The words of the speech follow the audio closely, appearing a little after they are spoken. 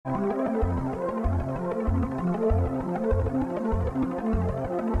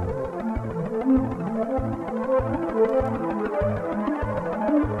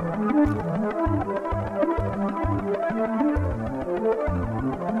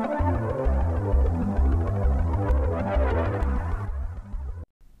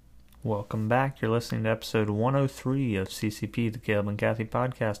Welcome back. You're listening to episode 103 of CCP, the Caleb and Kathy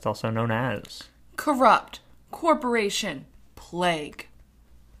podcast, also known as Corrupt Corporation Plague.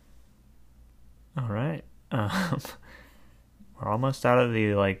 All right. We're almost out of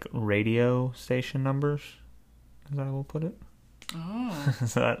the radio station numbers. Is that how we'll put it? Oh,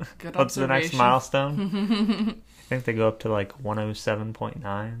 Is that good what's the next observation. milestone? I think they go up to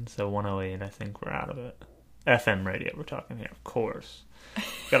 107.9, so 108. I think we're out of it. FM radio, we're talking here, of course.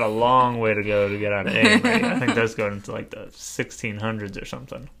 Got a long way to go to get out of AM radio. I think that's going into the 1600s or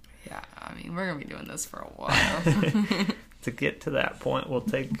something. Yeah, I mean, we're going to be doing this for a while. To get to that point, we're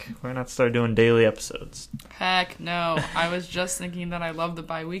going to have to start doing daily episodes. Heck no. I was just thinking that I love the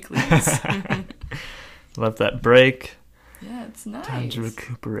bi-weeklies. Love that break. Yeah, it's nice. Time to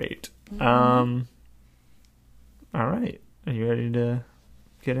recuperate. Mm-hmm. All right. Are you ready to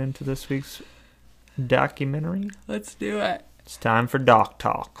get into this week's documentary? Let's do it. It's time for Doc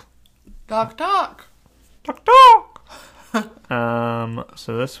Talk. Doc Talk. Doc Talk!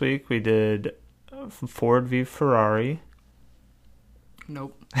 So this week we did Ford v Ferrari.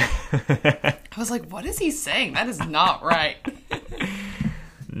 Nope. I was like, what is he saying? That is not right.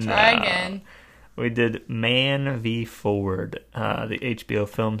 Try again. We did Man v Ford, the HBO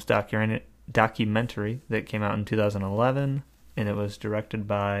Films documentary that came out in 2011, and it was directed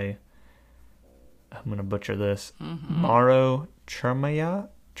by, I'm going to butcher this, Mauro Chermayeff?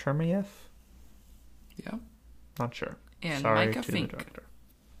 Yeah. Not sure. And Sorry Micah to Fink. the director.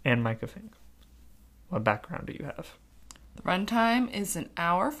 And Micah Fink. What background do you have? The runtime is an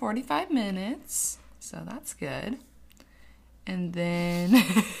hour 45 minutes, so that's good. And then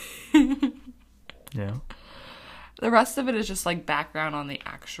Yeah. the rest of it is just background on the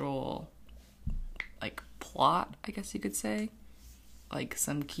actual plot, I guess you could say.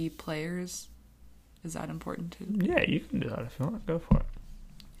 Some key players. Is that important too? Yeah, you can do that if you want. Go for it.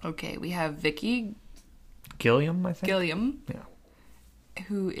 Okay, we have Vicky Gilliam, I think? Gilliam, Yeah.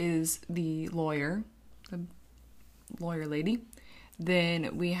 who is the lawyer lady.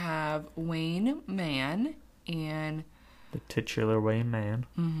 Then we have Wayne Mann and The titular Wayne Mann.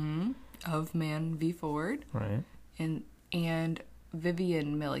 of Man v Ford, Right. and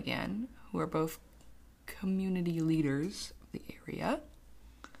Vivian Milligan, who are both community leaders of the area.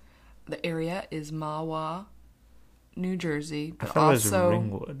 The area is Mahwah, New Jersey, I but thought it was also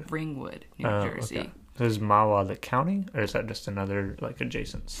Ringwood. New Jersey. Okay. Is Mahwah the county, or is that just another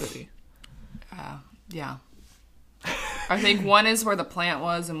adjacent city? Yeah. I think one is where the plant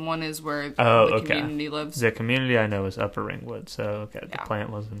was, and one is where the okay. community lives. The community I know is Upper Ringwood, so okay, the Yeah. plant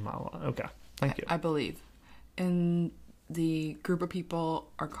was in Mahwah. Okay, thank you. I believe. And the group of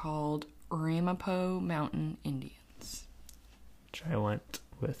people are called Ramapo Mountain Indians. Which I went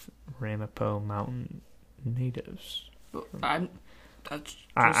with Ramapo Mountain Natives. That's just,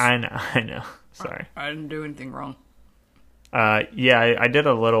 I know. Sorry. I didn't do anything wrong. Yeah, I did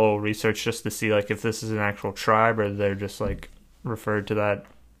a little research just to see if this is an actual tribe or they're just referred to that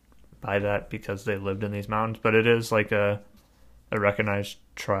by that because they lived in these mountains. But it is a recognized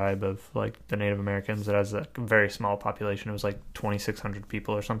tribe of the Native Americans. It has a very small population. It was 2,600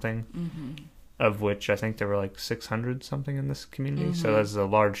 people or something, of which I think there were 600 something in this community. So that's a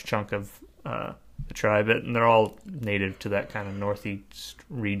large chunk of the tribe, and they're all native to that kind of northeast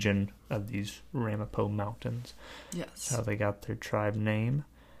region of these Ramapo Mountains. Yes. That's how they got their tribe name.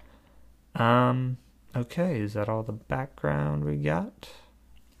 Okay, is that all the background we got?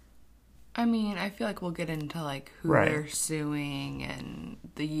 I mean, I feel we'll get into who Right. they're suing and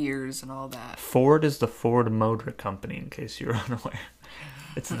the years and all that. Ford is the Ford Motor Company, in case you're unaware.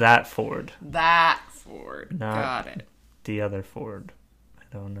 It's that Ford, That Ford. Not- Got it. the other Ford. I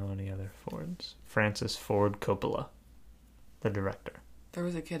don't know any other Fords. Francis Ford Coppola, the director. There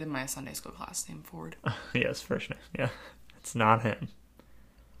was a kid in my Sunday school class named Ford. Yes, first name. Yeah, it's not him.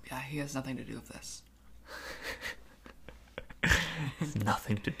 Yeah, he has nothing to do with this. It's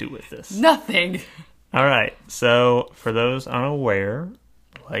nothing to do with this. Nothing. All right, so for those unaware,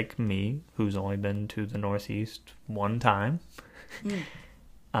 like me, who's only been to the Northeast one time,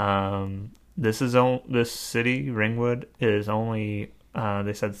 this city, Ringwood, is only,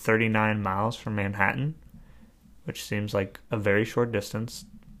 they said 39 miles from Manhattan, which seems like a very short distance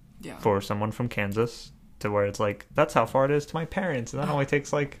Yeah. for someone from Kansas, to where it's that's how far it is to my parents, and that only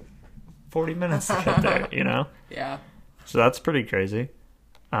takes 40 minutes to get there, you know? Yeah. So that's pretty crazy,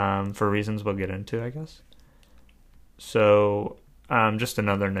 for reasons we'll get into, I guess. So, just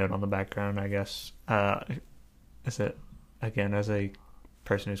another note on the background, I guess. Is it, again, as a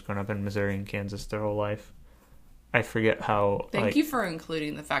person who's grown up in Missouri and Kansas their whole life, I forget how... Thank you for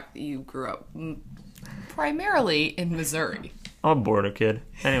including the fact that you grew up primarily in Missouri. I'm a border kid.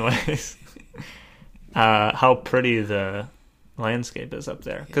 Anyways, how pretty the landscape is up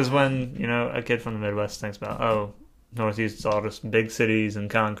there. Because when, a kid from the Midwest thinks about, Northeast is all just big cities and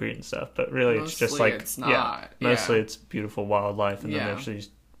concrete and stuff, but really it's just like, it's not. Mostly it's beautiful wildlife, and then there's these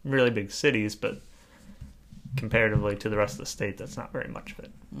really big cities, but comparatively to the rest of the state, that's not very much of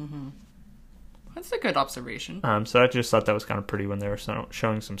it. Mm-hmm. That's a good observation. So I just thought that was kind of pretty when they were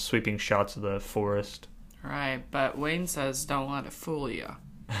showing some sweeping shots of the forest. Right, but Wayne says don't let it fool you.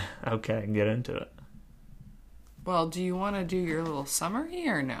 Okay, get into it. Well, do you want to do your little summary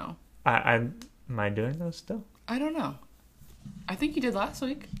or no? Am I doing those still? I don't know. I think you did last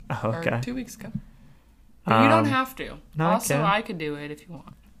week. Oh, okay. Or 2 weeks ago. But you don't have to. No, also, I could do it if you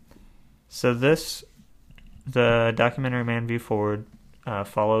want. So the documentary Man View Forward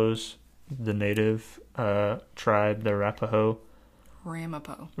follows the native tribe, the Ramapo,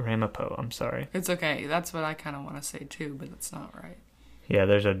 I'm sorry. It's okay. That's what I kind of want to say too, but it's not right. Yeah,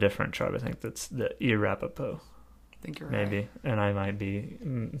 there's a different tribe. I think that's the Arapaho. I think you're right. Maybe. And I might be making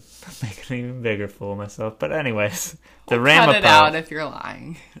an even bigger fool of myself. But anyways, the We'll Ramapo... cut it out if you're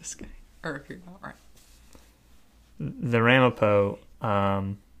lying. Just kidding. Or if you're not right. The Ramapo,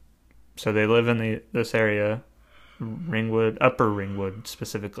 so they live in this area, Upper Ringwood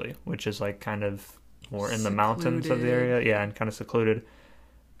specifically, which is like kind of more in the mountains of the area. Yeah, and kind of secluded.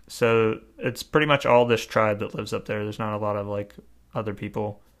 So it's pretty much all this tribe that lives up there. There's not a lot of like other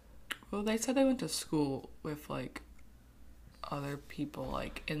people. Well, they said they went to school with like other people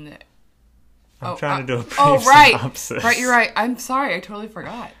like in the... I'm trying to do a brief synopsis. Right, you're right. I'm sorry, I totally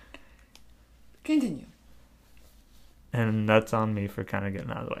forgot. Continue. And that's on me for kind of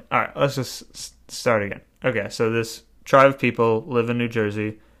getting out of the way. All right, let's just start again. Okay, so this tribe of people live in New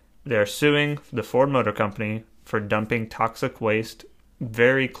Jersey. They're suing the Ford Motor Company for dumping toxic waste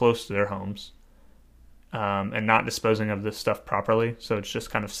very close to their homes and not disposing of this stuff properly. So it's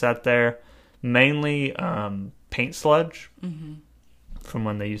just kind of set there. Mainly paint sludge from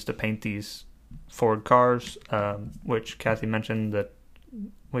when they used to paint these Ford cars, which Kathy mentioned that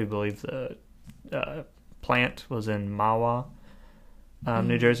we believe the plant was in Mahwah,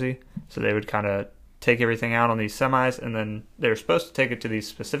 New Jersey. So they would kind of take everything out on these semis, and then they were supposed to take it to these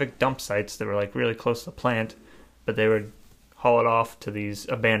specific dump sites that were like really close to the plant, but they would haul it off to these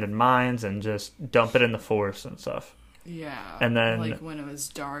abandoned mines and just dump it in the forest and stuff. Yeah. And then like when it was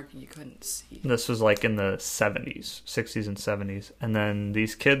dark, you couldn't see. This was like in the 60s and 70s. And then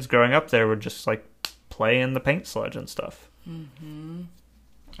these kids growing up there would just like play in the paint sludge and stuff. Mm-hmm.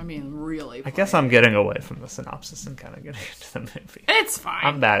 I mean, really. I guess I'm getting away from the synopsis and kind of getting into the movie. It's fine.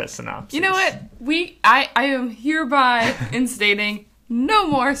 I'm bad at synopsis. You know what? I am hereby instating no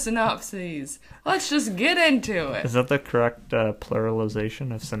more synopses. Let's just get into it. Is that the correct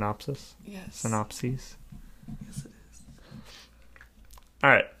pluralization of synopsis? Yes. Synopses? Yes, it is. All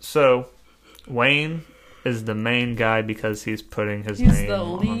right, so Wayne is the main guy because he's putting his name on He's the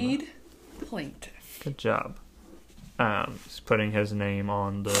lead plaintiff. Good job. He's putting his name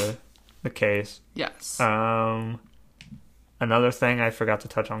on the case. Yes. Another thing I forgot to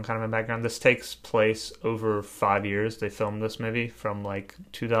touch on kind of in background, this takes place over 5 years. They filmed this movie from like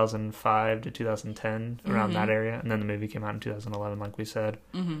 2005 to 2010, around that area. And then the movie came out in 2011, like we said.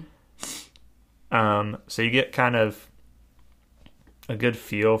 So you get kind of a good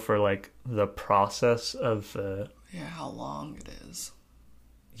feel for like the process of how long it is.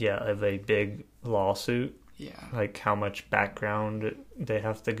 Of a big lawsuit. Yeah. Like how much background they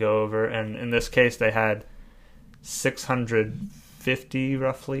have to go over. And in this case, they had 650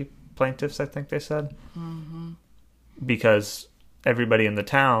 roughly plaintiffs, I think they said. Because everybody in the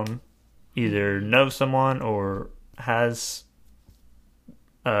town either knows someone or has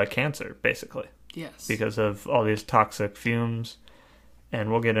cancer, basically. Yes. Because of all these toxic fumes. And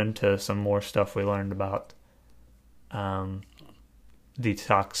we'll get into some more stuff we learned about the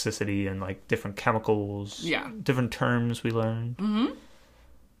toxicity and like different chemicals. Yeah. Different terms we learned.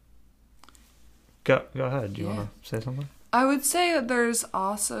 Go ahead. Do you want to say something? I would say that there's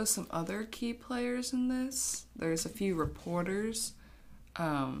also some other key players in this. There's a few reporters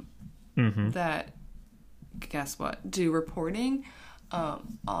that, guess what, do reporting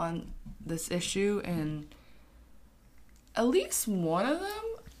on this issue, and at least one of them,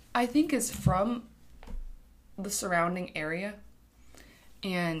 I think, is from the surrounding area,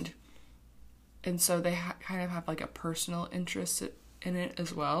 and so they kind of have like a personal interest in it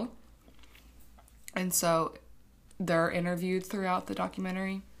as well. And so they're interviewed throughout the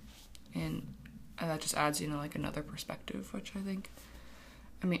documentary, and that just adds, like another perspective, which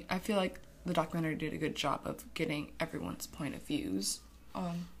I feel like the documentary did a good job of getting everyone's point of views.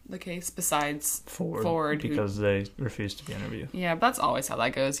 on the case besides Ford who- because they refused to be interviewed. yeah, but that's always how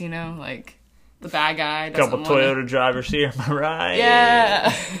that goes, you know? Like, the bad guy Couple doesn't Toyota drivers here, am I right?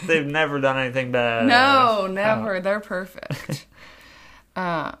 Yeah. They've never done anything bad. No, never. They're perfect.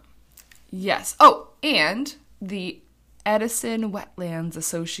 Yes. Oh, and the Edison Wetlands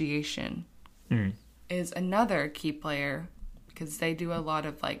Association is another key player because they do a lot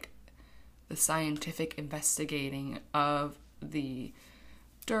of, like, the scientific investigating of the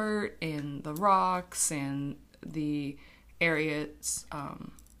dirt and the rocks and the areas,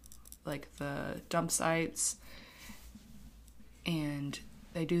 like the dump sites. And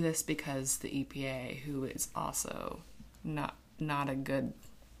they do this because the EPA, who is also not a good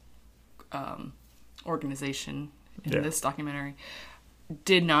organization in this documentary,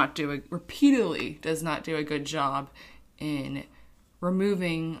 repeatedly does not do a good job in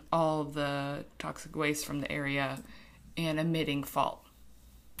removing all the toxic waste from the area and emitting fault.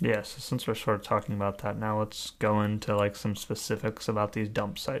 Yeah, so since we're sort of talking about that now, let's go into like some specifics about these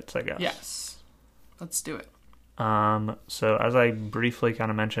dump sites, I guess. Yes. Let's do it. So as I briefly kind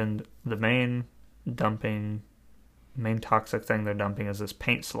of mentioned, the main toxic thing they're dumping is this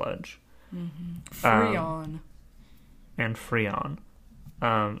paint sludge. Freon. And Freon.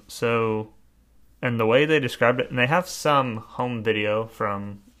 And the way they described it, and they have some home video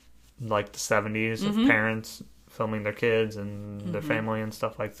from like the 70s of parents filming their kids and their family and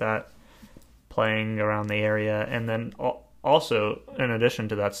stuff like that, playing around the area. And then also, in addition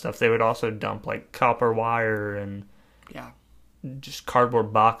to that stuff, they would also dump like copper wire and just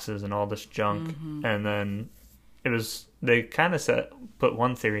cardboard boxes and all this junk. And then they kind of put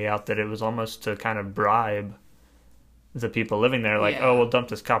one theory out that it was almost to kind of bribe the people living there, like, oh, we'll dump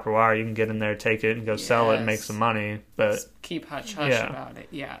this copper wire, you can get in there, take it, and go sell it and make some money. But just keep hush-hush about it,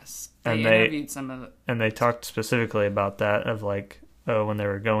 yes. They and interviewed some of it. And they talked specifically about that, of like, oh, when they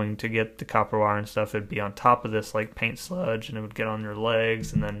were going to get the copper wire and stuff, it'd be on top of this, like, paint sludge, and it would get on your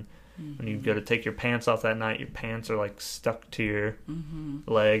legs, and then when you go to take your pants off that night, your pants are, like, stuck to your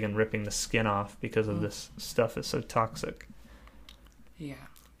leg and ripping the skin off because of this stuff is so toxic. Yeah,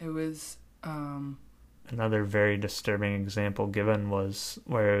 it was... Another very disturbing example given was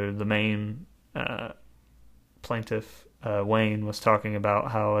where the main plaintiff, Wayne, was talking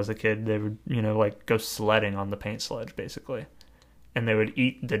about how as a kid they would, like go sledding on the paint sludge, basically. And they would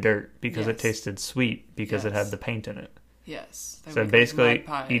eat the dirt because it tasted sweet because it had the paint in it. Yes. So basically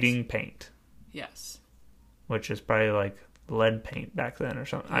eating paint. Yes. Which is probably like lead paint back then or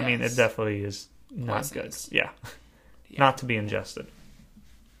something. Yes. I mean, it definitely is not good. Yeah. Not to be ingested.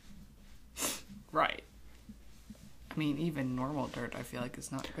 Right. I mean, even normal dirt, I feel like, is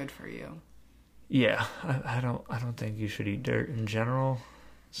not good for you. Yeah, I don't think you should eat dirt in general.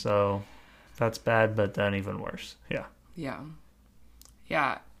 So that's bad, but then even worse. Yeah. Yeah.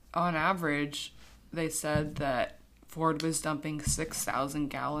 Yeah. On average, they said that Ford was dumping 6,000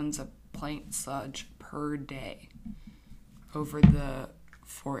 gallons of paint sludge per day over the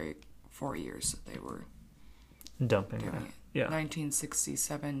four years that they were dumping doing that. it. Yeah.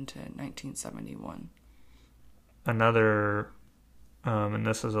 1967 to 1971. Another, and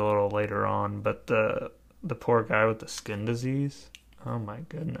this is a little later on, but the poor guy with the skin disease. Oh my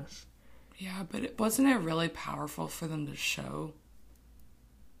goodness. Yeah, but wasn't it really powerful for them to show?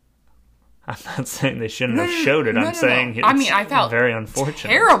 I'm not saying they shouldn't have showed it. I'm saying it's I felt very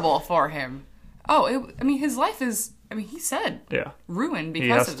unfortunate. Terrible for him. Oh, his life is, he said, ruined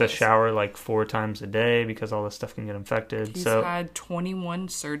because of this. He has to shower like 4 times a day because all this stuff can get infected. He's had 21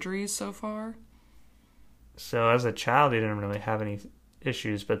 surgeries so far. So as a child, he didn't really have any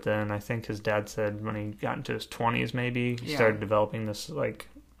issues, but then I think his dad said when he got into his 20s maybe, he started developing this like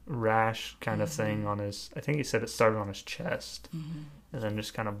rash kind of thing on his, I think he said it started on his chest, and then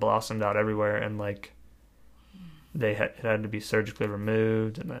just kind of blossomed out everywhere, and like it had to be surgically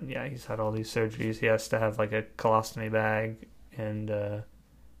removed, and then he's had all these surgeries. He has to have like a colostomy bag and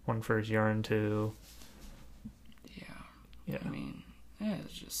one for his urine too. Yeah. I mean,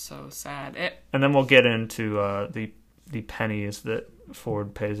 it's just so sad. And then we'll get into the pennies that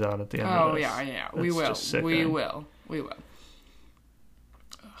Ford pays out at the end of this. Oh, yeah. We will.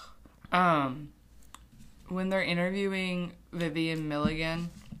 When they're interviewing Vivian Milligan,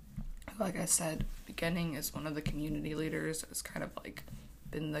 like I said, beginning as one of the community leaders, has kind of like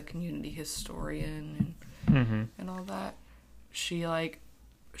been the community historian and all that. She like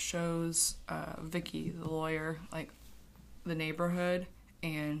shows Vicky, the lawyer, like the neighborhood,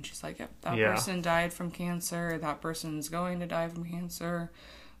 and she's like, yep, that person died from cancer, that person's going to die from cancer,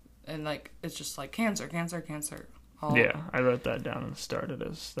 and like it's just like cancer. I wrote that down and started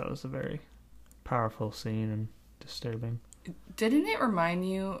as that was a very powerful scene and disturbing. Didn't it remind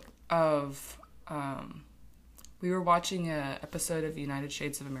you of, we were watching a episode of United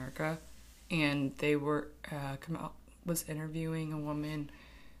Shades of America, and they were, was interviewing a woman.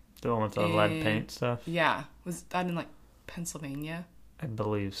 The one with the lead paint stuff? Yeah. Was that in, like, Pennsylvania? I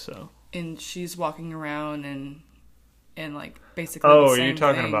believe so. And she's walking around and like, basically the same you're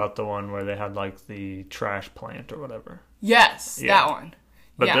talking thing. about the one where they had, like, the trash plant or whatever. Yes, that one.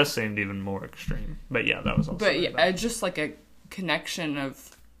 But this seemed even more extreme. But yeah, that was also. But yeah, just like a connection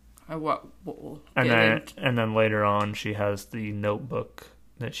of what we'll get into. And then later on, she has the notebook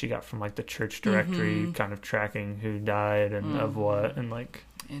that she got from like the church directory, kind of tracking who died and of what, and like.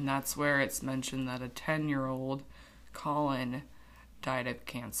 And that's where it's mentioned that a 10-year-old Colin died of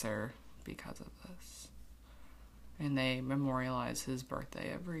cancer because of this, and they memorialize his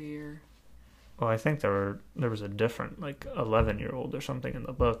birthday every year. Well, I think there was a different, like, 11-year-old or something in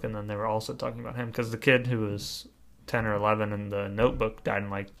the book, and then they were also talking about him, because the kid who was 10 or 11 in the notebook died in,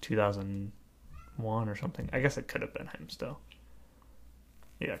 like, 2001 or something. I guess it could have been him still.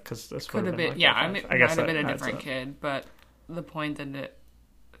 Yeah, because this could have been, like yeah, I mean, it might have been a different up. kid, but the point that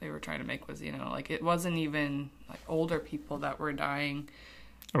they were trying to make was, you know, like, it wasn't even, like, older people that were dying.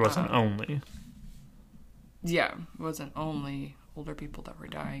 It wasn't only. Yeah, it wasn't only older people that were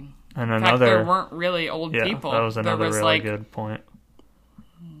dying. And in another, fact, there weren't really old people. That was another really like, good point.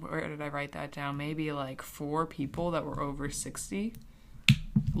 Where did I write that down? Maybe like 4 people that were over 60.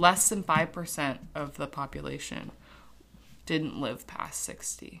 Less than 5% of the population didn't live past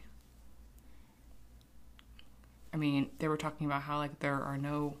 60. I mean, they were talking about how like there are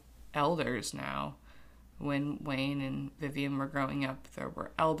no elders now. When Wayne and Vivian were growing up, there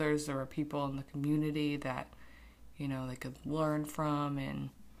were elders, there were people in the community that, you know, they could learn from and,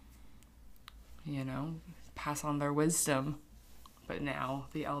 you know, pass on their wisdom. But now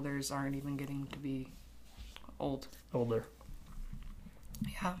the elders aren't even getting to be older.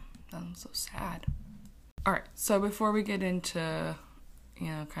 Yeah, that's so sad. All right, so before we get into, you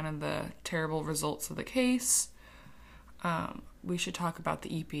know, kind of the terrible results of the case, we should talk about the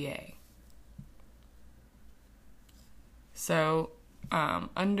EPA. So,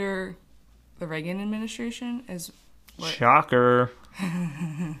 under the Reagan administration is what... Shocker.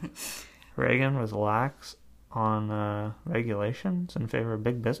 Reagan was lax on regulations in favor of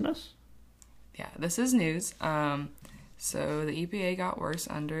big business? Yeah, this is news. So the EPA got worse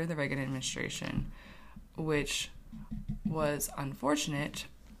under the Reagan administration, which was unfortunate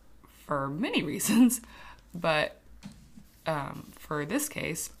for many reasons, but for this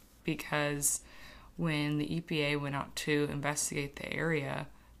case, because when the EPA went out to investigate the area,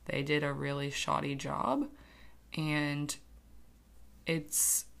 they did a really shoddy job, and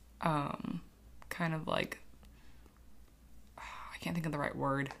it's kind of like, I can't think of the right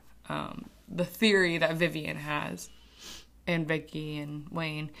word, the theory that Vivian has, and Vicky and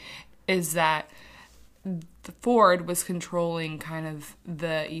Wayne, is that the Ford was controlling kind of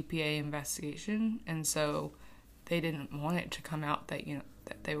the EPA investigation, and so they didn't want it to come out that, you know,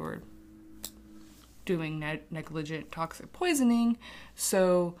 that they were doing negligent toxic poisoning,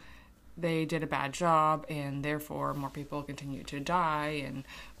 so they did a bad job, and therefore more people continue to die, and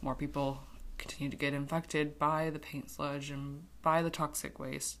more people continue to get infected by the paint sludge and by the toxic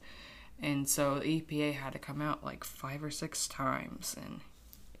waste. And so the EPA had to come out like 5 or 6 times, and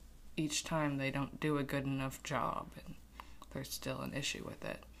each time they don't do a good enough job, and there's still an issue with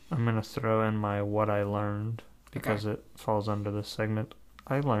it. I'm going to throw in my what I learned, because it falls under this segment.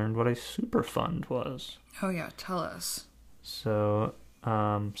 I learned what a Superfund was. Oh yeah, tell us. So,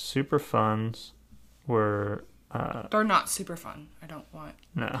 Superfunds were... They're not super fun. I don't want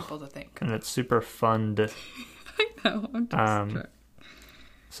people to think. And it's Superfund. I know, I'm just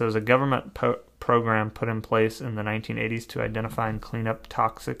So it was a government program put in place in the 1980s to identify and clean up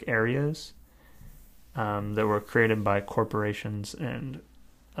toxic areas that were created by corporations and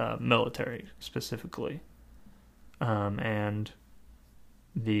military specifically. And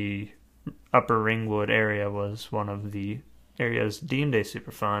the Upper Ringwood area was one of the areas deemed a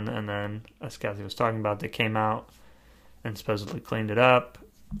Superfund, and then, as Kathy was talking about, they came out and supposedly cleaned it up,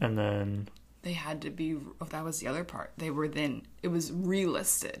 and then... They had to be, that was the other part. It was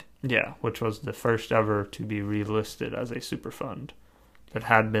relisted. Yeah, which was the first ever to be relisted as a Superfund. That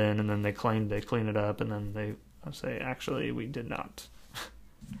had been, and then they claimed they cleaned it up, and then they say, actually, we did not.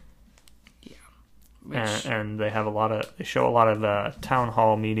 Yeah. And they have they show a lot of town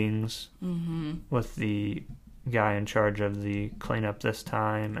hall meetings with the guy in charge of the cleanup this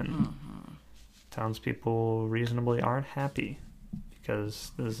time, and townspeople reasonably aren't happy.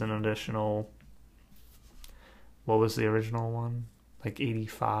 Because there's an additional, what was the original one? Like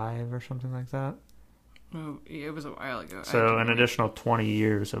 85 or something like that? Oh, it was a while ago. So an additional 20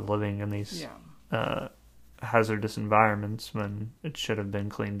 years of living in these hazardous environments when it should have been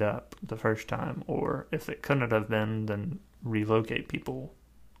cleaned up the first time, or if it couldn't have been, then relocate people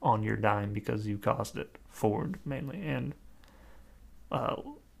on your dime because you caused it. Ford mainly, and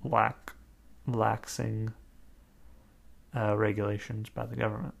laxing regulations by the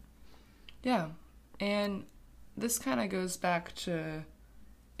government. Yeah, and this kind of goes back to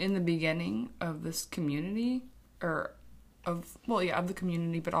in the beginning of this community, of the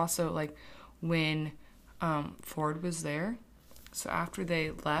community, but also like when Ford was there. So after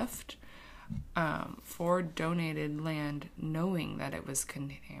they left, Ford donated land knowing that it was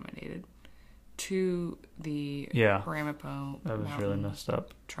contaminated to the Ramapo that was really messed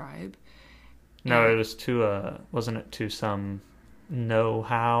up tribe. No, it was to wasn't it to some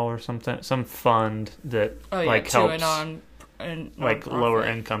know-how or something, some fund that helps lower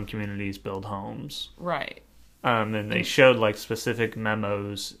income communities build homes, right? And they showed like specific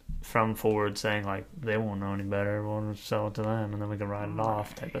memos from Ford saying like they won't know any better, we'll sell it to them and then we can write it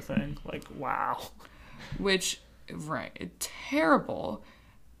off, type of thing. Like, wow. Terrible.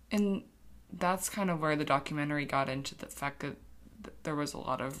 And that's kind of where the documentary got into the fact that there was a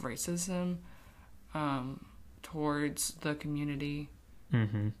lot of racism towards the community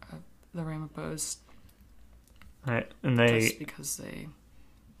of the Ramapos. Right, and just because they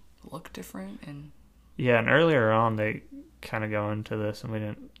look different. And earlier on they kind of go into this, and we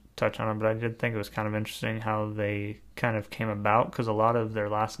didn't touch on it, but I did think it was kind of interesting how they kind of came about, because a lot of their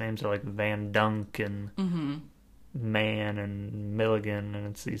last names are like Van Dunk and Mann and Milligan, and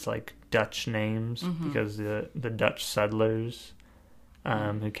it's these like Dutch names because the Dutch settlers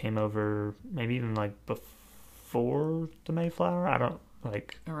who came over maybe even like before the Mayflower, I don't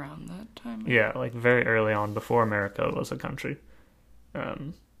like around that time, like very early on, before America was a country,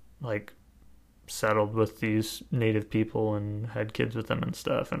 like settled with these native people and had kids with them and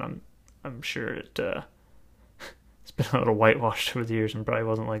stuff. And I'm sure it's been a little whitewashed over the years and probably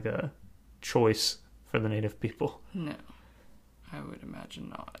wasn't like a choice for the native people. No, I would imagine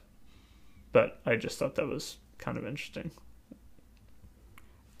not. But I just thought that was kind of interesting,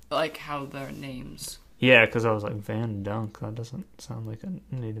 like how their names. Yeah, because I was like, Van Dunk, that doesn't sound like a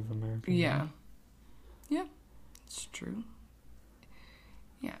Native American name. Yeah, it's true.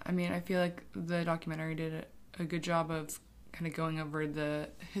 Yeah, I mean, I feel like the documentary did a good job of kind of going over the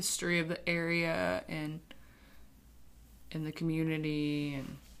history of the area and in the community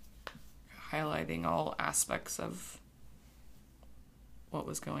and highlighting all aspects of what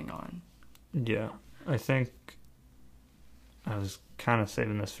was going on. Yeah, I think I was kind of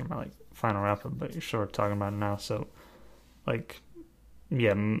saving this for my final wrap-up, but you're sort of talking about it now. So,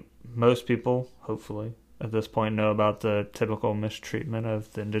 most people, hopefully, at this point know about the typical mistreatment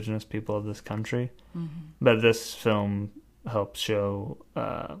of the indigenous people of this country. But this film helps show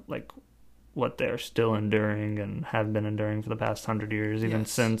what they're still enduring and have been enduring for the past 100 years, even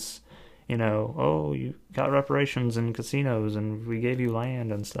since, you got reparations and casinos and we gave you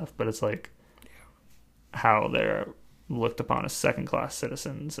land and stuff. But it's like how they're looked upon as second-class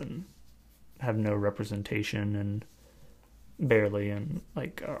citizens and have no representation and barely in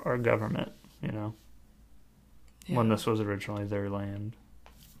our government, when this was originally their land.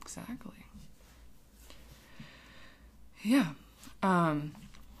 Exactly. Yeah.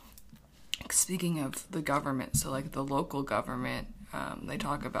 Speaking of the government, so the local government, they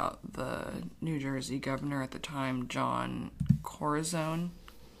talk about the New Jersey governor at the time, John Corazon,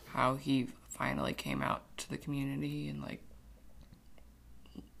 how he finally came out to the community and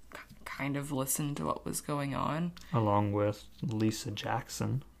kind of listened to what was going on. Along with Lisa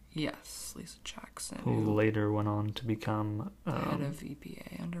Jackson. Yes, Lisa Jackson. Who later went on to become head of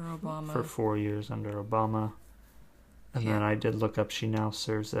EPA under Obama. For 4 years under Obama. And then I did look up, she now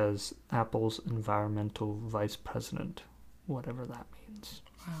serves as Apple's environmental vice president, whatever that means.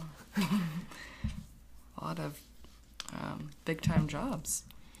 Wow. A lot of big-time jobs.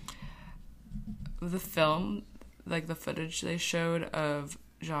 The film, the footage they showed of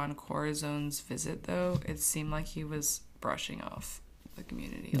John Corazon's visit, though, it seemed like he was brushing off the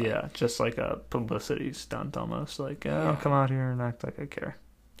community. Just like a publicity stunt almost. I'll come out here and act like I care.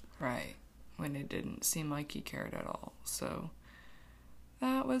 Right. When it didn't seem like he cared at all. So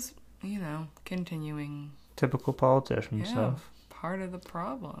that was, continuing. Typical politician stuff. Part of the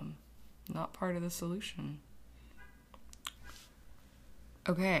problem, not part of the solution.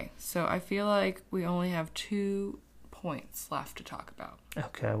 Okay, so I feel like we only have 2 points left to talk about.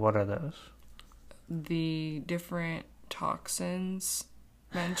 Okay, what are those? The different toxins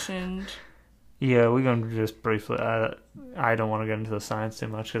mentioned. Yeah, we're going to just briefly... I don't want to get into the science too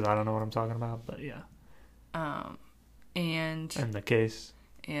much because I don't know what I'm talking about, but yeah. And the case.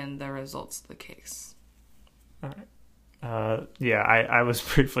 And the results of the case. All right. Yeah, I was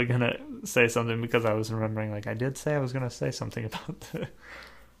briefly going to say something because I was remembering, like, I did say I was going to say something about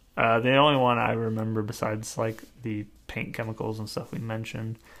the only one I remember besides, like, the paint chemicals and stuff we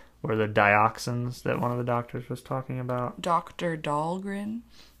mentioned were the dioxins that one of the doctors was talking about. Dr. Dahlgren,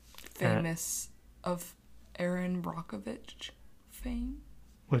 famous of Aaron Brockovich fame.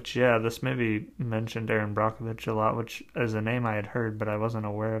 Which, yeah, this maybe mentioned Aaron Brockovich a lot, which is a name I had heard, but I wasn't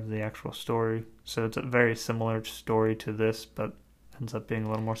aware of the actual story. So it's a very similar story to this, but ends up being a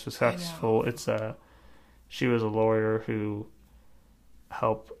little more successful. It's she was a lawyer who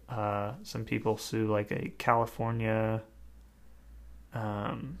helped some people sue, like, a California,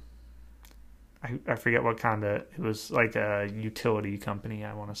 I forget what kind of, it was like a utility company,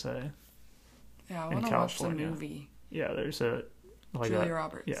 I want to say. Yeah, I want to watch the movie. Yeah, there's a, like, Julia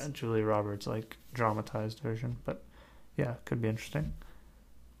Roberts. Yeah, Julia Roberts, like, dramatized version. But yeah, could be interesting.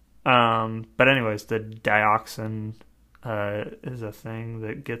 But anyways, the dioxin is a thing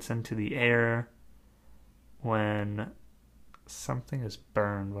that gets into the air when something is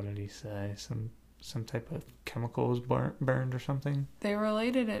burned. What did he say? Some type of chemical is burned or something? They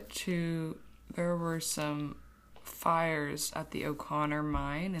related it to, there were some fires at the O'Connor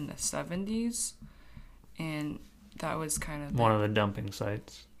mine in the 70s, and that was kind of one of the dumping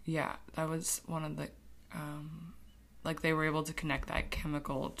sites. Yeah, that was one of the, like, they were able to connect that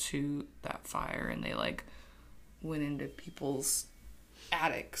chemical to that fire, and they, like, went into people's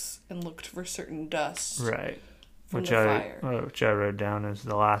attics and looked for certain dust. Right. From the fire. Which I wrote down as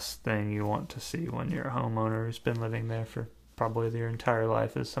the last thing you want to see when you're a homeowner who's been living there for probably their entire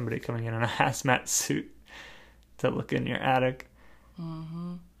life, is somebody coming in a hazmat suit to look in your attic.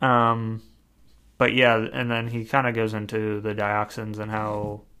 Mm-hmm. But yeah, and then he kind of goes into the dioxins and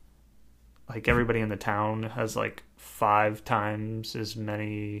how, like, everybody in the town has, like, 5 times as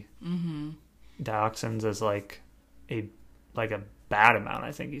many dioxins as, like a bad amount,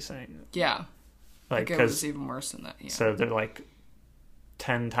 I think he's saying. Yeah. Like, it was even worse than that, yeah. So they're, like,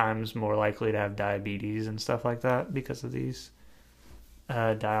 10 times more likely to have diabetes and stuff like that because of these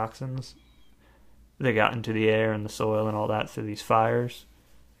dioxins. They got into the air and the soil and all that through these fires.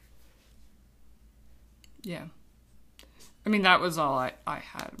 Yeah. I mean, that was all I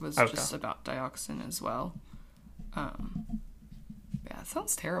had, was just about dioxin as well. Yeah, it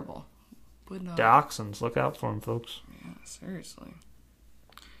sounds terrible. Would not... Dioxins, look out for them, folks. Yeah, seriously.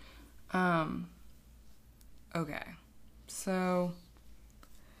 Okay. So,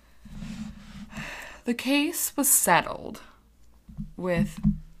 the case was settled with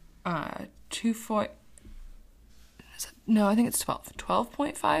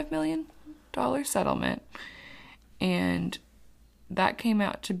 $12.5 million settlement, and that came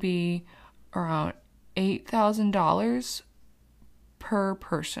out to be around $8,000 per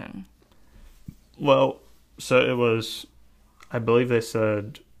person. Well, so it was, I believe they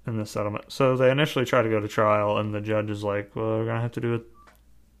said in the settlement, so they initially tried to go to trial, and the judge is like, well, we're gonna have to do it,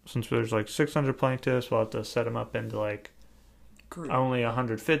 since there's like 600 plaintiffs, we'll have to set them up into like only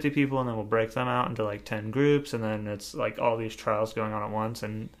 150 people, and then we'll break them out into like 10 groups, and then it's like all these trials going on at once.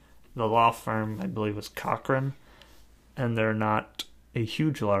 And the law firm, I believe, was Cochran, and they're not a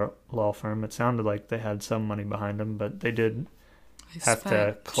huge law firm. It sounded like they had some money behind them, but they did have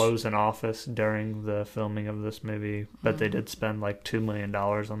to close an office during the filming of this movie, but they did spend like $2 million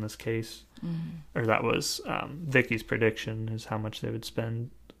on this case. Or that was Vicky's prediction, is how much they would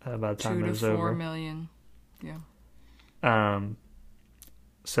spend by the time it was over. 2 to 4 million. Yeah.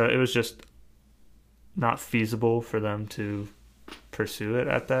 So it was just not feasible for them to pursue it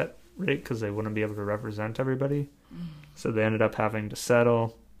at that rate because they wouldn't be able to represent everybody. So they ended up having to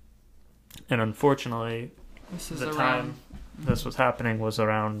settle. And unfortunately, the time this was happening was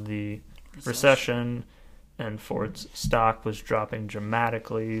around the recession, and Ford's stock was dropping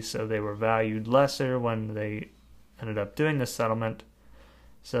dramatically, so they were valued lesser when they ended up doing this settlement.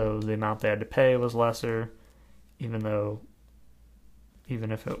 So the amount they had to pay was lesser, even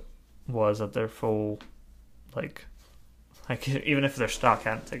if it was at their full, like even if their stock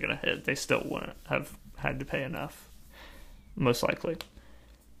hadn't taken a hit, they still wouldn't have had to pay enough, most likely,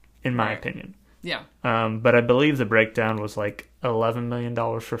 in my opinion. Yeah. But I believe the breakdown was like $11 million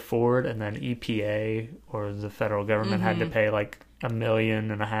for Ford, and then EPA or the federal government had to pay like $1.5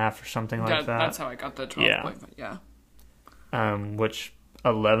 million or something like that. That's how I got the 12. Yeah. Which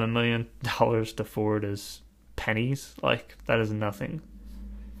 $11 million to Ford is pennies. Like, that is nothing.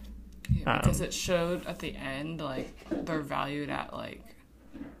 Yeah, because it showed at the end, like, they're valued at like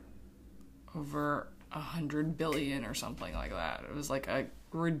over $100 billion or something like that. It was like a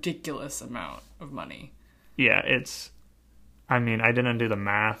ridiculous amount of money. yeah, it's, I mean, I didn't do the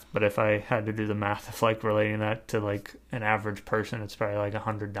math, but if I had to do the math of like relating that to like an average person, it's probably like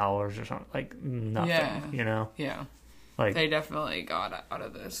 $100 or something, like nothing, Yeah. you know? Yeah. Like They definitely got out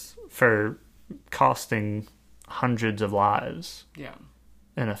of this. for costing hundreds of lives Yeah.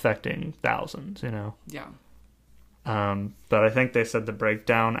 and affecting thousands, you know? Yeah. But I think they said the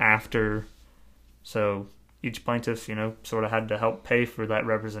breakdown after, so each plaintiff, you know, sort of had to help pay for that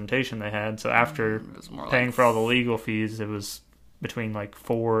representation they had. So after It was more paying like for all the legal fees, it was between like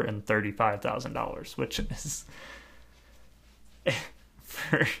 $4,000 and $35,000, which is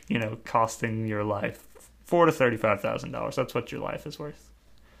for, you know, costing your life $4,000 to $35,000. That's what your life is worth.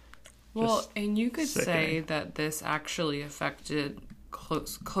 Well, Just and you could say sickening. that this actually affected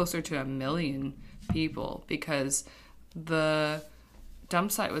closer to 1 million people because the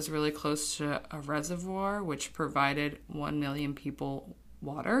dump site was really close to a reservoir which provided 1 million people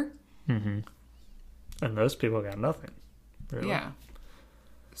water. Mm-hmm. And those people got nothing. Really. Yeah.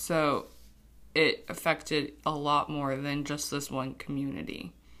 So it affected a lot more than just this one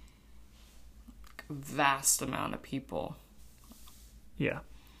community. Vast amount of people. Yeah.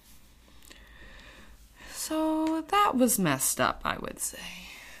 So that was messed up, I would say.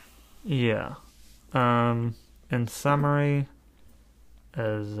 Yeah. In summary,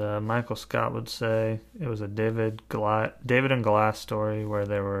 as Michael Scott would say, it was a David and Goliath story where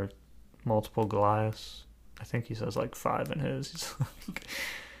there were multiple Goliaths. I think he says like 5 in his. He's like,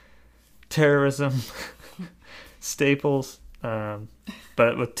 terrorism, staples,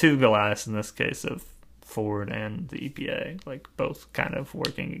 but with 2 Goliaths in this case of Ford and the EPA, like both kind of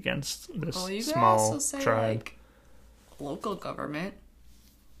working against this Well, you could small also say tribe. like local government.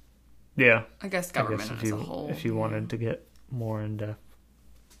 Yeah, I guess I government guess as a whole. if you wanted to get more in depth.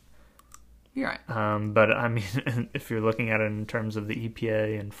 You're right. But I mean, if you're looking at it in terms of the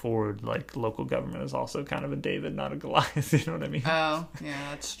EPA and Ford, like local government is also kind of a David, not a Goliath. You know what I mean? Oh, yeah,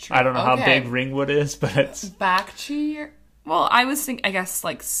 that's true. I don't know how Okay. big Ringwood is, but it's Back to your... Well, I was thinking, I guess,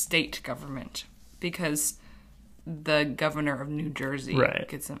 like state government. Because the governor of New Jersey Right.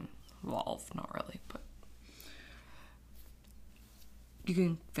 gets involved. Not really, but... You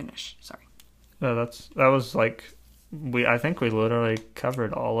can finish. Sorry. no, that was like I think we literally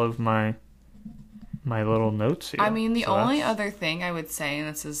covered all of my little notes here. I mean, the So only that's- other thing I would say, and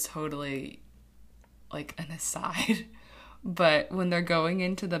this is totally like an aside, but when they're going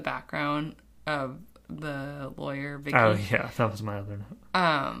into the background of the lawyer, Vicky, Oh yeah, that was my other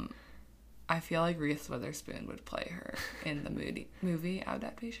note. I feel like Reese Witherspoon would play her in the movie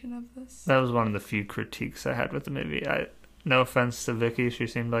adaptation of this. That was one of the few critiques I had with the movie. No offense to Vicky, she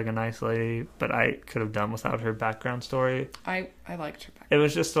seemed like a nice lady, but I could have done without her background story. I liked her back. It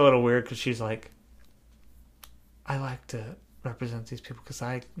was just a little weird because she's like, I like to represent these people because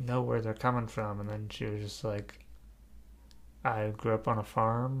I know where they're coming from, and then she was just like, I grew up on a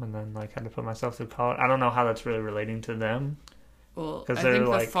farm and then like had to put myself through college. I don't know how that's really relating to them. Well, 'Cause I they're think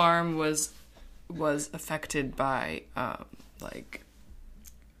like- the farm was affected by like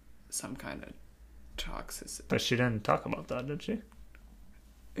some kind of toxicity. But she didn't talk about that, did she?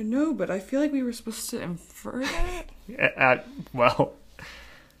 No, but I feel like we were supposed to infer that. Well,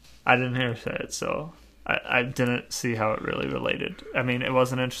 I didn't hear her say it, so I didn't see how it really related. I mean, it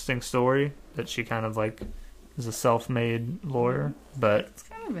was an interesting story that she kind of like is a self-made lawyer, but It's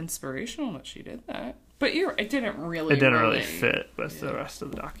kind of inspirational that she did that. But it didn't really. it didn't really relate. fit with the rest of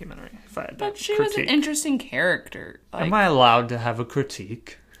the documentary. If I had to But she was an critique. interesting character. Like, Am I allowed to have a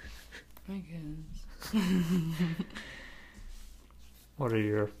critique? I guess. What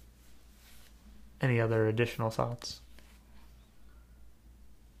are any other additional thoughts?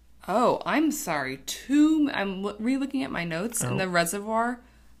 Oh, I'm sorry. I'm re-looking at my notes. In Oh. the reservoir,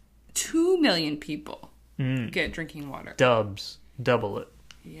 2 million people Mm. get drinking water. Dubs. Double it.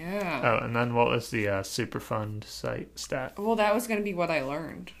 Yeah. Oh, and then what was the Superfund site stat? Well, that was going to be what I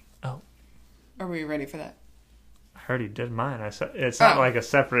learned. Oh. Are we ready for that? I heard you did mine. It's not Oh. like a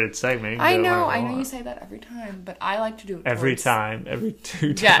separated segment. You can I do it know. whenever I you know you want. say that every time, but I like to do it Every towards- time. Every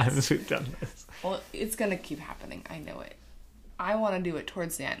 2 Yes. times we've done this. Well, it's going to keep happening. I know it. I want to do it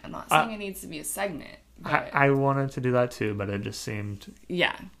towards the end. I'm not saying it needs to be a segment. But I wanted to do that too, but it just seemed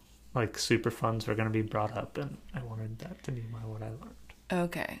yeah. like Superfunds were going to be brought up, and I wanted that to be what I learned.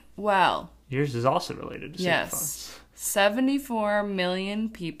 Okay. Well, Yours is also related to yes. Superfunds. 74 million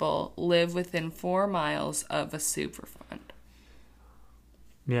people live within 4 miles of a Superfund.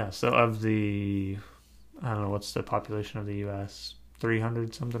 Yeah, so of the, I don't know, what's the population of the U.S.?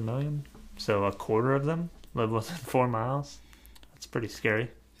 300 something million? So a quarter of them live within 4 miles? That's pretty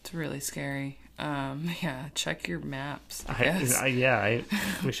scary. It's really scary. Yeah, check your maps, I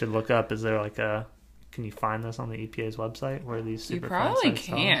guess. We should look up, is there like a Can you find this on the EPA's website where these You super probably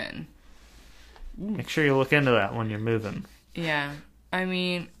can. Make sure you look into that when you're moving. Yeah. I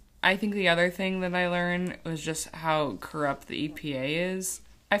mean, I think the other thing that I learned was just how corrupt the EPA is.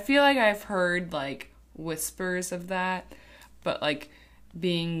 I feel like I've heard, like, whispers of that, but, like,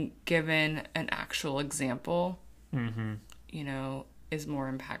 being given an actual example, you know, is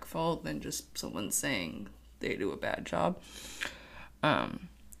more impactful than just someone saying they do a bad job.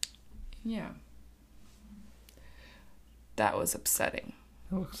 Yeah. That was upsetting.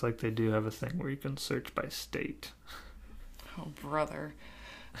 It looks like they do have a thing where you can search by state. Oh, brother.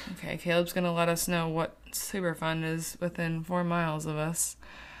 Okay, Caleb's gonna let us know what Superfund is within 4 miles of us.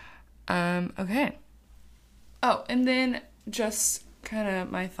 Okay. Oh, and then just kind of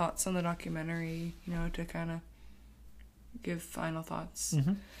my thoughts on the documentary, you know, to kind of give final thoughts.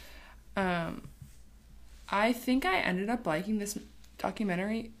 I think I ended up liking this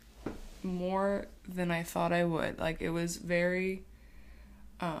documentary more than I thought I would. Like, it was very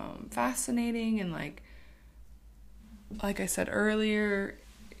fascinating, and like I said earlier,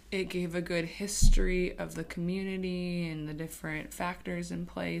 it gave a good history of the community and the different factors in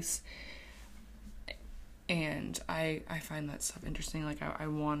place. And I find that stuff interesting. Like, I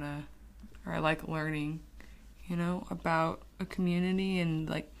like learning, you know, about a community and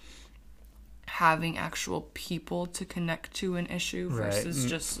like having actual people to connect to an issue versus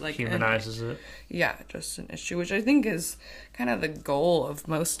just like humanizes it. Yeah, just an issue, which I think is kind of the goal of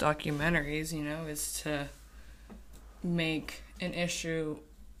most documentaries, you know, is to make an issue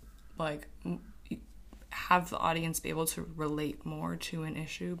like have the audience be able to relate more to an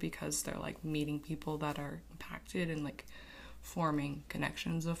issue because they're like meeting people that are impacted and like forming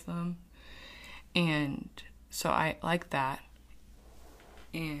connections with them. And so I like that.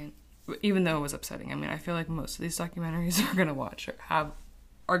 And even though it was upsetting, I mean, I feel like most of these documentaries we're gonna watch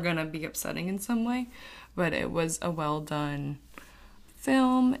are gonna be upsetting in some way, but it was a well done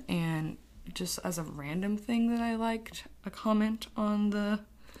film. And just as a random thing that I liked, a comment on the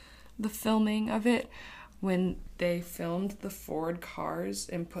filming of it, when they filmed the Ford cars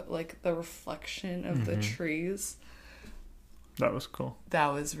and put like the reflection of the trees. That was cool. That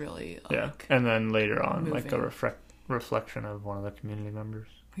was really like, and then later on moving. like a reflection of one of the community members.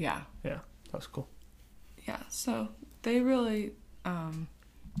 Yeah, that was cool. Yeah, so they really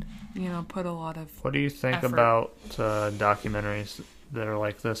you know, put a lot of What do you think effort. about documentaries that are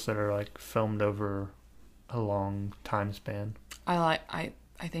like this, that are like filmed over a long time span?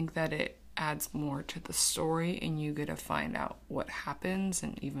 I think that it adds more to the story, and you get to find out what happens.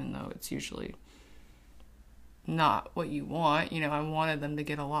 And even though it's usually not what you want, you know, I wanted them to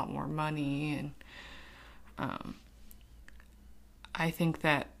get a lot more money, and I think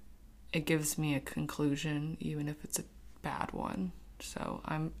that it gives me a conclusion, even if it's a bad one. So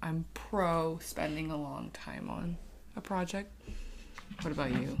I'm pro spending a long time on a project. What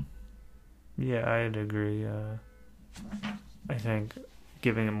about you? Yeah, I'd agree. I think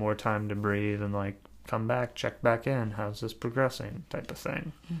giving it more time to breathe and like come back, check back in, how's this progressing, type of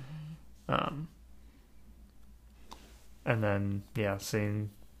thing. And then seeing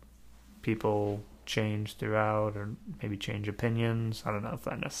people change throughout, or maybe change opinions. I don't know if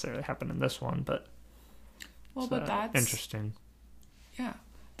that necessarily happened in this one, but that's interesting. Yeah,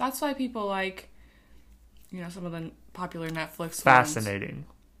 that's why people like, you know, some of the popular Netflix fascinating.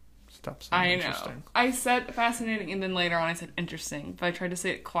 Stop saying I interesting. know. I said fascinating, and then later on I said interesting, but I tried to say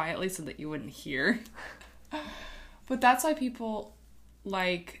it quietly so that you wouldn't hear. But that's why people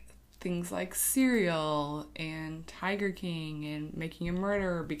like things like Serial and Tiger King and Making a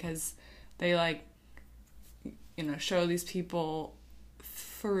Murderer, because they like, you know, show these people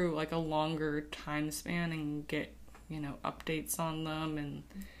through like a longer time span and get, you know, updates on them. And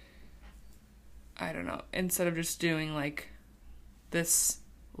I don't know, instead of just doing like this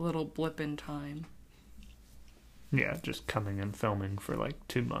little blip in time. Yeah, just coming and filming for like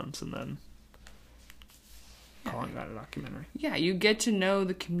 2 months and then calling that a documentary. Yeah, you get to know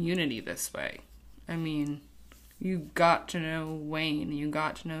the community this way. I mean, you got to know Wayne, you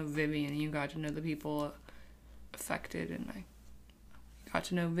got to know Vivian, you got to know the people affected, and I got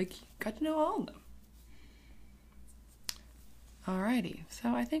to know Vicky, got to know all of them. Alrighty, so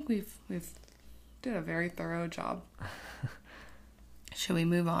I think we've did a very thorough job. Should we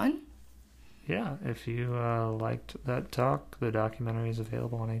move on? Yeah, if you liked that talk, the documentary is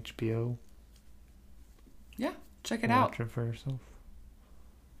available on HBO. Yeah, check it out. Watch it for yourself.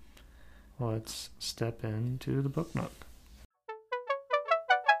 Let's step into the book nook.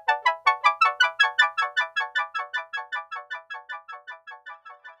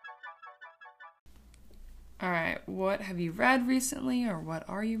 Alright, what have you read recently, or what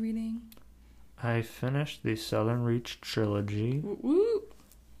are you reading? I finished the Southern Reach trilogy. Woo woo.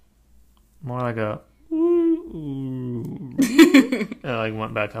 More like a woo. It like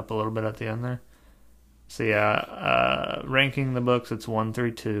went back up a little bit at the end there. So yeah, ranking the books, it's 1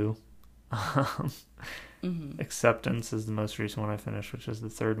 through 2. Acceptance is the most recent one I finished, which is the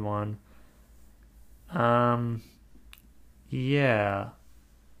third one. Yeah.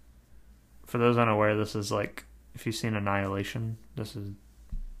 For those unaware, this is like, if you've seen Annihilation,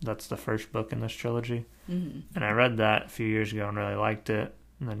 that's the first book in this trilogy. And I read that a few years ago and really liked it,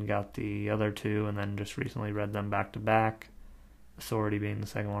 and then got the other two, and then just recently read them back to back. Authority being the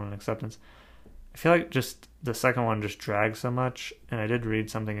second one, and Acceptance. I feel like just the second one just drags so much, and I did read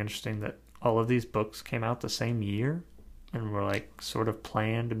something interesting that all of these books came out the same year and were like sort of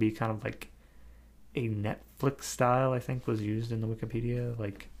planned to be kind of like a Netflix style, I think was used in the Wikipedia,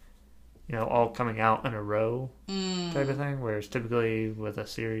 like, you know, all coming out in a row type of thing, whereas typically with a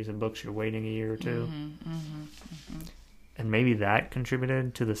series of books you're waiting a year or two. And maybe that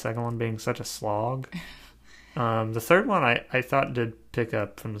contributed to the second one being such a slog. The third one I thought did pick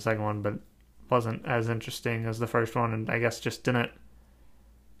up from the second one, but wasn't as interesting as the first one, and I guess just didn't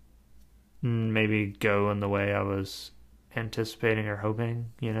maybe go in the way I was anticipating or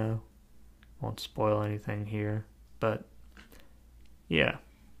hoping, you know. Won't spoil anything here, but yeah.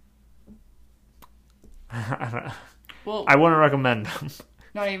 Well, I wouldn't recommend them.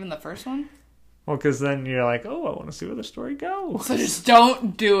 not even the first one? Well, because then you're like, oh, I want to see where the story goes. So just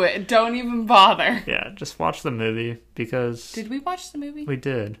don't do it. Don't even bother. Yeah, just watch the movie, because... Did we watch the movie? We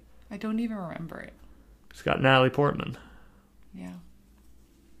did. I don't even remember it. It's got Natalie Portman. Yeah.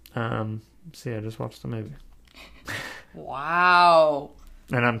 So yeah, just watch the movie. Wow.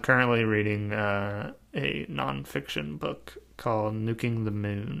 And I'm currently reading a nonfiction book called Nuking the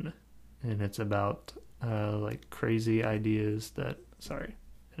Moon. And it's about like crazy ideas that... Sorry,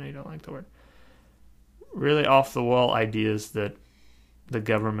 I know you don't like the word. Really off-the-wall ideas that the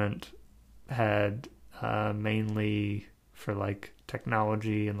government had mainly for like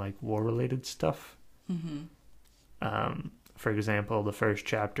technology and like war-related stuff. For example, the first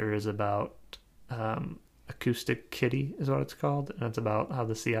chapter is about Acoustic Kitty is what it's called, and it's about how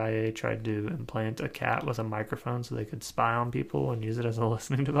the CIA tried to implant a cat with a microphone so they could spy on people and use it as a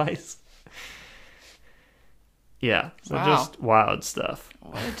listening device. Yeah, so Wow. Just wild stuff.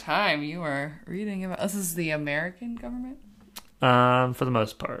 What a time you were reading about. This is the American government? For the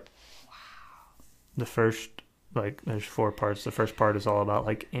most part. Wow. The first, like, there's 4 parts. The first part is all about,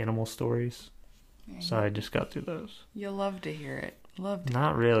 like, animal stories. Yeah, So I just got through those. you'll love to hear it. Love to.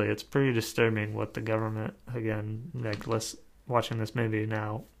 Not really. It's pretty disturbing what the government, again, like, watching this movie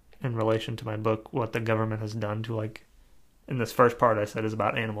now in relation to my book, what the government has done to, like, in this first part I said is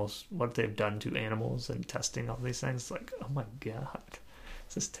about animals, what they've done to animals and testing all these things. Like, oh my God,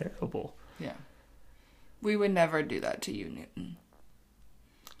 this is terrible. Yeah. We would never do that to you, Newton.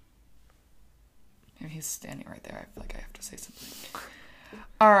 He's standing right there. I feel like I have to say something.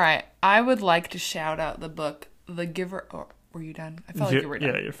 All right. I would like to shout out the book, The Giver... Oh, were you done? I felt like you were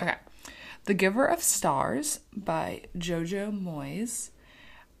done. Yeah, you're fine. Okay. The Giver of Stars by Jojo Moyes.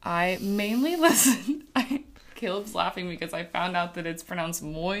 I mainly listened... Caleb's laughing because I found out that it's pronounced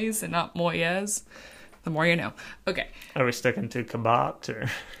Moyes and not Moyes. The more you know. Okay. Are we sticking to Cabot or...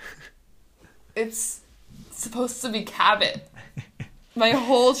 It's supposed to be Cabot. My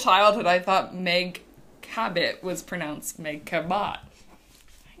whole childhood I thought Meg Cabot was pronounced Meg Cabot.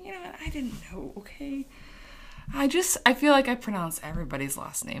 You know what? I didn't know, okay? I feel like I pronounce everybody's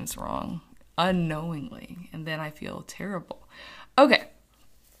last names wrong. Unknowingly. And then I feel terrible. Okay.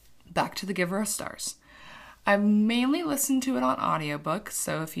 Back to The Giver of Stars. I mainly listen to it on audiobooks,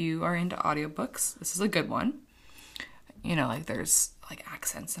 so if you are into audiobooks, this is a good one. You know, like there's like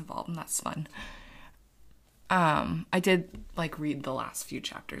accents involved and that's fun. I did like read the last few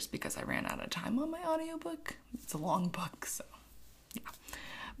chapters because I ran out of time on my audiobook. It's a long book, so yeah.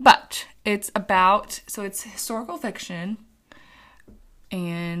 But it's historical fiction,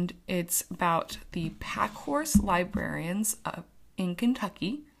 and it's about the Packhorse librarians in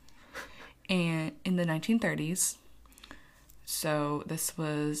Kentucky. And in the 1930s, so this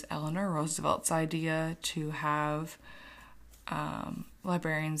was Eleanor Roosevelt's idea to have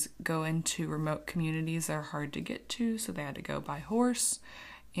librarians go into remote communities that are hard to get to, so they had to go by horse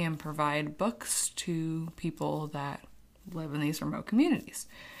and provide books to people that live in these remote communities.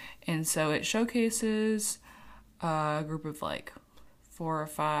 And so it showcases a group of like 4 or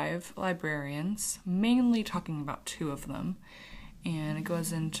 5 librarians, mainly talking about 2 of them. And it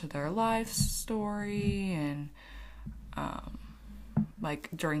goes into their life story and, like,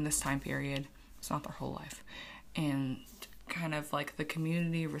 during this time period. It's not their whole life. And kind of, like, the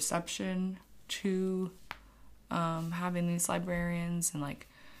community reception to having these librarians and like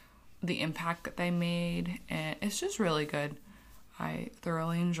the impact that they made, and it's just really good. I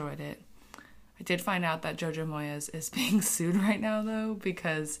thoroughly enjoyed it. I did find out that Jojo Moyes is being sued right now though,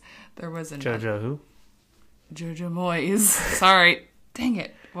 because there was Jojo who? Jojo Moyes. Sorry. Dang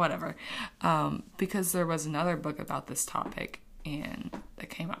it. Whatever. Because there was another book about this topic and that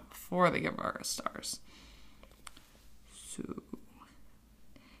came out before the Give Her Stars. So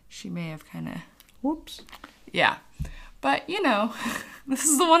she may have kind of... Whoops. Yeah. But, you know, this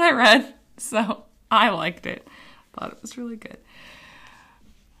is the one I read, so I liked it. Thought it was really good.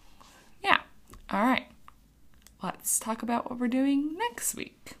 Yeah. All right. Let's talk about what we're doing next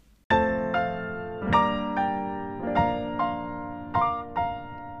week.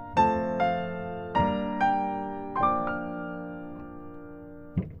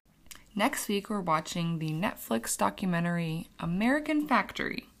 Next week, we're watching the Netflix documentary American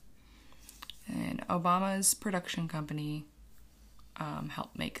Factory. And Obama's production company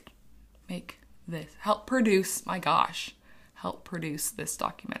helped produce this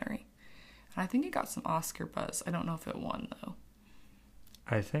documentary. And I think it got some Oscar buzz. I don't know if it won, though.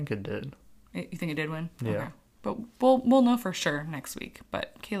 I think it did. You think it did win? Yeah. Okay. But we'll know for sure next week.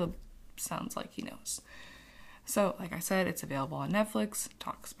 But Caleb sounds like he knows. So, like I said, it's available on Netflix.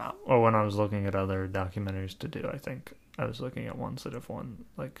 Talks about... Well, when I was looking at other documentaries to do, I think I was looking at ones that have won,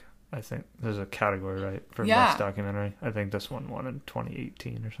 like, I think there's a category, right, for best documentary. I think this one won in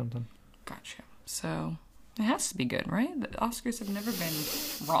 2018 or something. Gotcha. So, it has to be good, right? The Oscars have never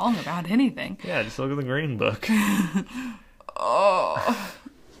been wrong about anything. Yeah, just look at the Green Book. Oh,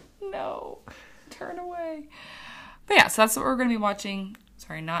 no. Turn away. But yeah, so that's what we're going to be watching.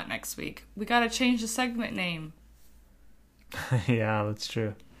 Sorry, not next week. We got to change the segment name. Yeah, that's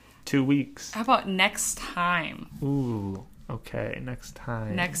true. 2 weeks. How about next time? Ooh, okay, next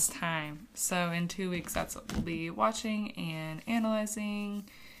time. Next time. So in 2 weeks, that's what we'll be watching and analyzing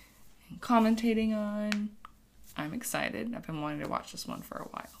and commentating on. I'm excited. I've been wanting to watch this one for a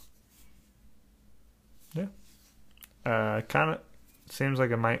while. Yeah. Kind of seems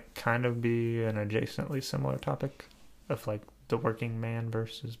like it might kind of be an adjacently similar topic of like the working man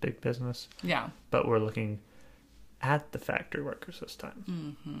versus big business. Yeah. But we're looking at the factory workers this time.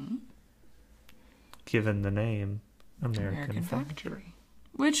 Mm-hmm. Given the name American Factory.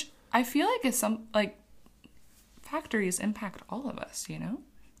 Which I feel like is factories impact all of us, you know?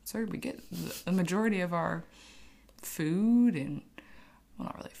 So we get the majority of our food and, well,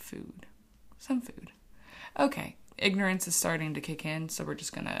 not really food. Some food. Okay. Ignorance is starting to kick in, so we're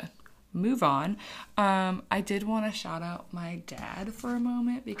just going to move on. I did want to shout out my dad for a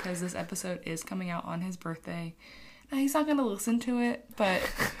moment because this episode is coming out on his birthday. Now, he's not going to listen to it, but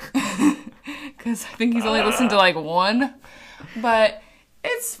because I think he's only listened to like one, but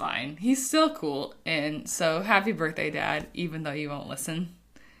it's fine. He's still cool. And so happy birthday, Dad, even though you won't listen.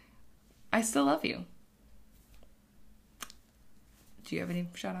 I still love you. Do you have any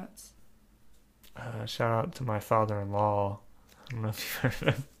shout outs? Shout out to my father-in-law. I don't know if you've heard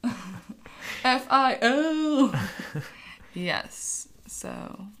of him. FIO. Yes.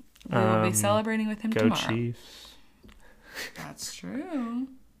 So we will be celebrating with him tomorrow. Go Chiefs. That's true.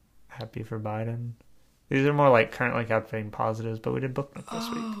 Happy for Biden. These are more like currently happening positives, but we did book them this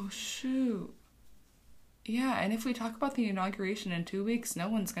week. Oh, shoot. Yeah, and if we talk about the inauguration in 2 weeks, no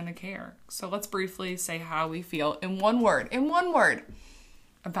one's going to care. So let's briefly say how we feel in one word,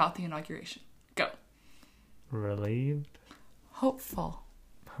 about the inauguration. Go. Relieved? Hopeful.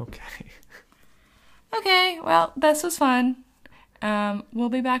 Okay. Okay, well, this was fun. We'll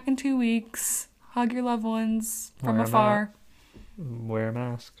be back in 2 weeks. Hug your loved ones from afar. Wear a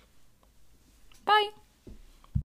mask. Bye.